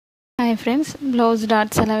Hi friends, blouse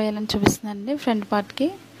dots ఎలా వేయాలని చూపిస్తుందండి. Front పార్ట్కి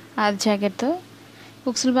ఆది జాకెట్తో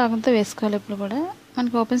ఉక్సుల భాగంతో వేసుకోవాలి. ఇప్పుడు కూడా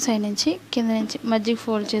మనకి ఓపెన్ సైడ్ నుంచి కింద నుంచి మధ్యకి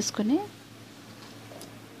ఫోల్డ్ చేసుకుని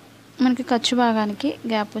మనకి ఖర్చు భాగానికి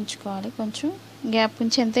గ్యాప్ ఉంచుకోవాలి. కొంచెం గ్యాప్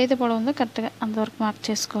ఉంచి ఎంతైతే పొడవు ఉందో కరెక్ట్గా అంతవరకు మార్క్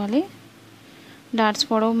చేసుకోవాలి. డాట్స్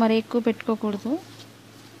పొడవు మరీ ఎక్కువ పెట్టుకోకూడదు,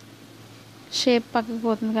 షేప్ పక్కకు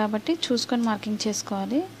పోతుంది కాబట్టి చూసుకొని మార్కింగ్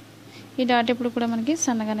చేసుకోవాలి. ఈ డాట్ ఇప్పుడు కూడా మనకి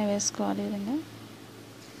సన్నగానే వేసుకోవాలి. ఈ విధంగా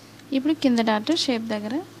ఇప్పుడు కింద డాట్ షేప్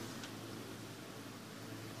దగ్గర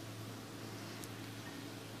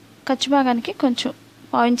ఖర్చు భాగానికి కొంచెం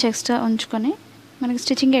పాయింట్స్ ఎక్స్ట్రా ఉంచుకొని మనకి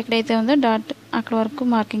స్టిచ్చింగ్ ఎక్కడైతే ఉందో డాట్ అక్కడ వరకు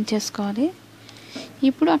మార్కింగ్ చేసుకోవాలి.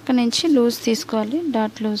 ఇప్పుడు అక్కడ నుంచి లూజ్ తీసుకోవాలి.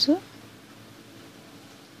 డాట్ లూజు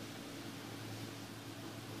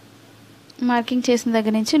మార్కింగ్ చేసిన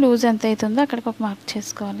దగ్గర నుంచి లూజ్ ఎంత అవుతుందో అక్కడికి ఒక మార్క్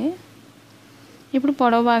చేసుకోవాలి. ఇప్పుడు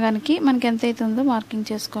పొడవు భాగానికి మనకి ఎంత అవుతుందో మార్కింగ్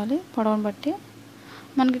చేసుకోవాలి. పొడవును బట్టి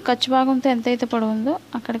మనకి ఖర్చు భాగంతో ఎంతైతే పొడవు ఉందో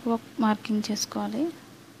అక్కడికి ఒక మార్కింగ్ చేసుకోవాలి.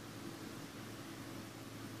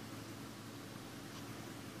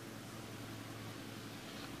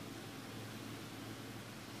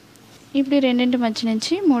 ఇప్పుడు ఈ రెండింటి మధ్య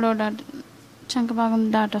నుంచి మూడో డాట్ చంక భాగం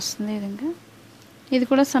డాట్ వస్తుంది. ఈ విధంగా ఇది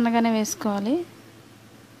కూడా సన్నగానే వేసుకోవాలి.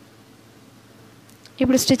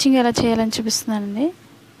 ఇప్పుడు స్టిచ్చింగ్ ఎలా చేయాలని చూపిస్తున్నానండి.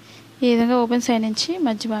 ఈ విధంగా ఓపెన్ సైడ్ నుంచి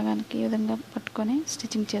మధ్య భాగానికి ఈ విధంగా పట్టుకొని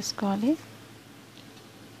స్టిచ్చింగ్ చేసుకోవాలి.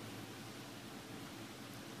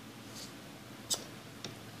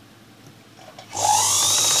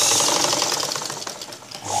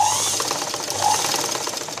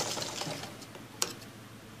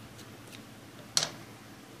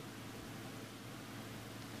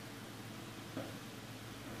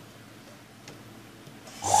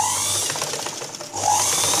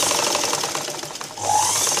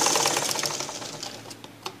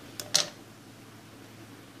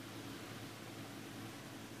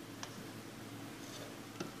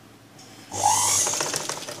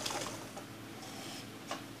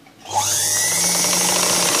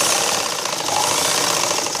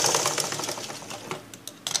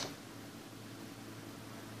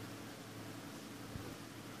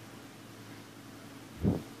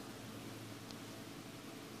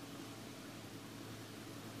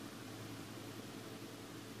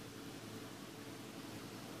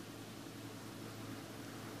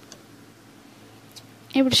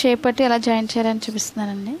 ఇప్పుడు షేప్ పట్టి ఎలా జాయిన్ చేయాలని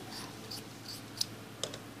చూపిస్తున్నానండి.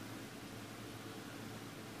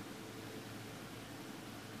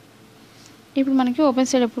 ఇప్పుడు మనకి ఓపెన్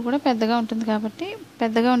సైడ్ ఎప్పుడు కూడా పెద్దగా ఉంటుంది కాబట్టి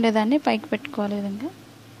పెద్దగా ఉండేదాన్ని పైకి పెట్టుకోవాలి. ఈ విధంగా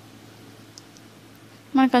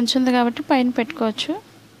మనకు అంచు ఉంది కాబట్టి పైన పెట్టుకోవచ్చు.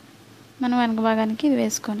 మనం వెనక భాగానికి ఇది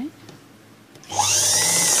వేసుకొని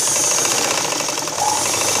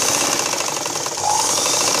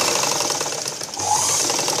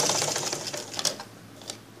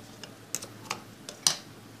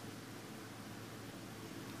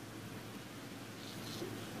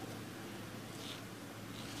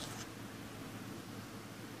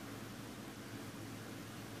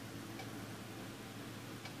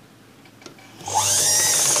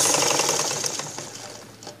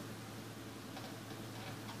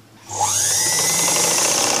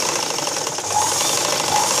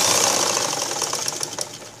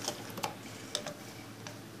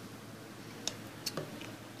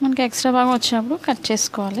మనకి ఎక్స్ట్రా భాగం వచ్చినప్పుడు కట్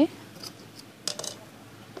చేసుకోవాలి.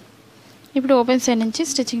 ఇప్పుడు ఓపెన్ సైడ్ నుంచి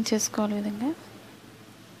స్టిచ్చింగ్ చేసుకోవాలి. విధంగా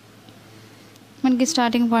మనకి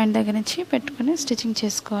స్టార్టింగ్ పాయింట్ దగ్గర నుంచి పెట్టుకొని స్టిచ్చింగ్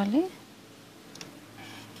చేసుకోవాలి.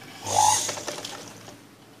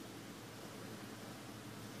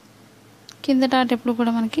 కింద డాట్ ఎప్పుడు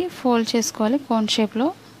కూడా మనకి ఫోల్డ్ చేసుకోవాలి కోన్ షేప్లో.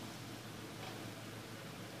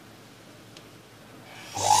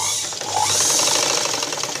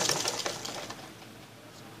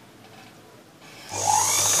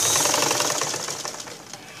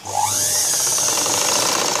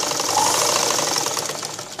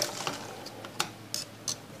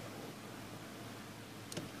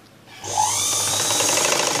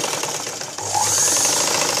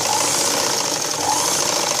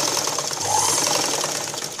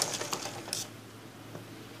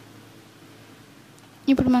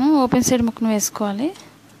 ఇప్పుడు మనం ఓపెన్ సైడ్ ముక్కను వేసుకోవాలి.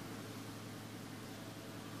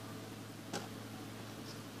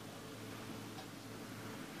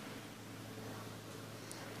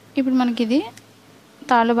 ఇప్పుడు మనకి ఇది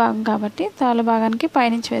తాళ్ళు భాగం కాబట్టి తాళ్ళు భాగానికి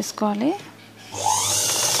పైనుంచి వేసుకోవాలి.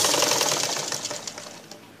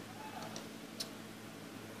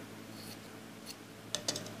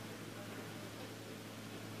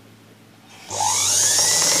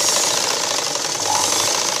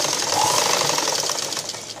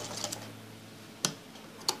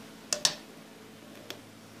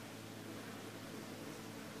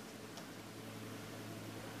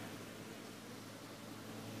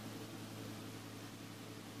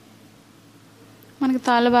 మనకి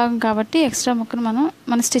తాళ్ళ భాగం కాబట్టి ఎక్స్ట్రా ముక్కను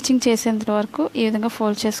మనం స్టిచ్చింగ్ చేసేంత వరకు ఈ విధంగా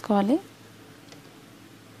ఫోల్డ్ చేసుకోవాలి.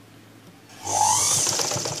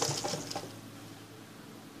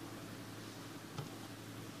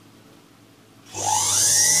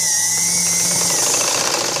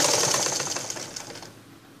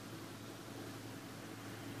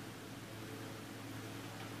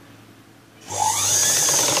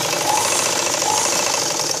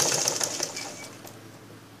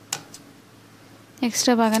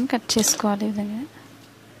 ఎక్స్ట్రా భాగాన్ని కట్ చేసుకోవాలి. ఈ విధంగా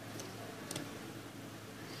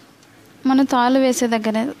మనం తాళ్ళు వేసే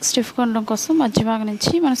దగ్గర స్టిఫ్గా ఉండడం కోసం మధ్య భాగం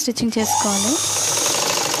నుంచి మనం స్టిచ్చింగ్ చేసుకోవాలి.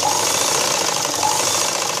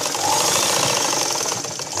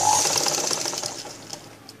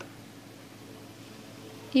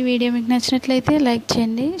 ఈ వీడియో మీకు నచ్చినట్లయితే లైక్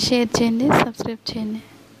చేయండి, షేర్ చేయండి, సబ్స్క్రైబ్ చేయండి.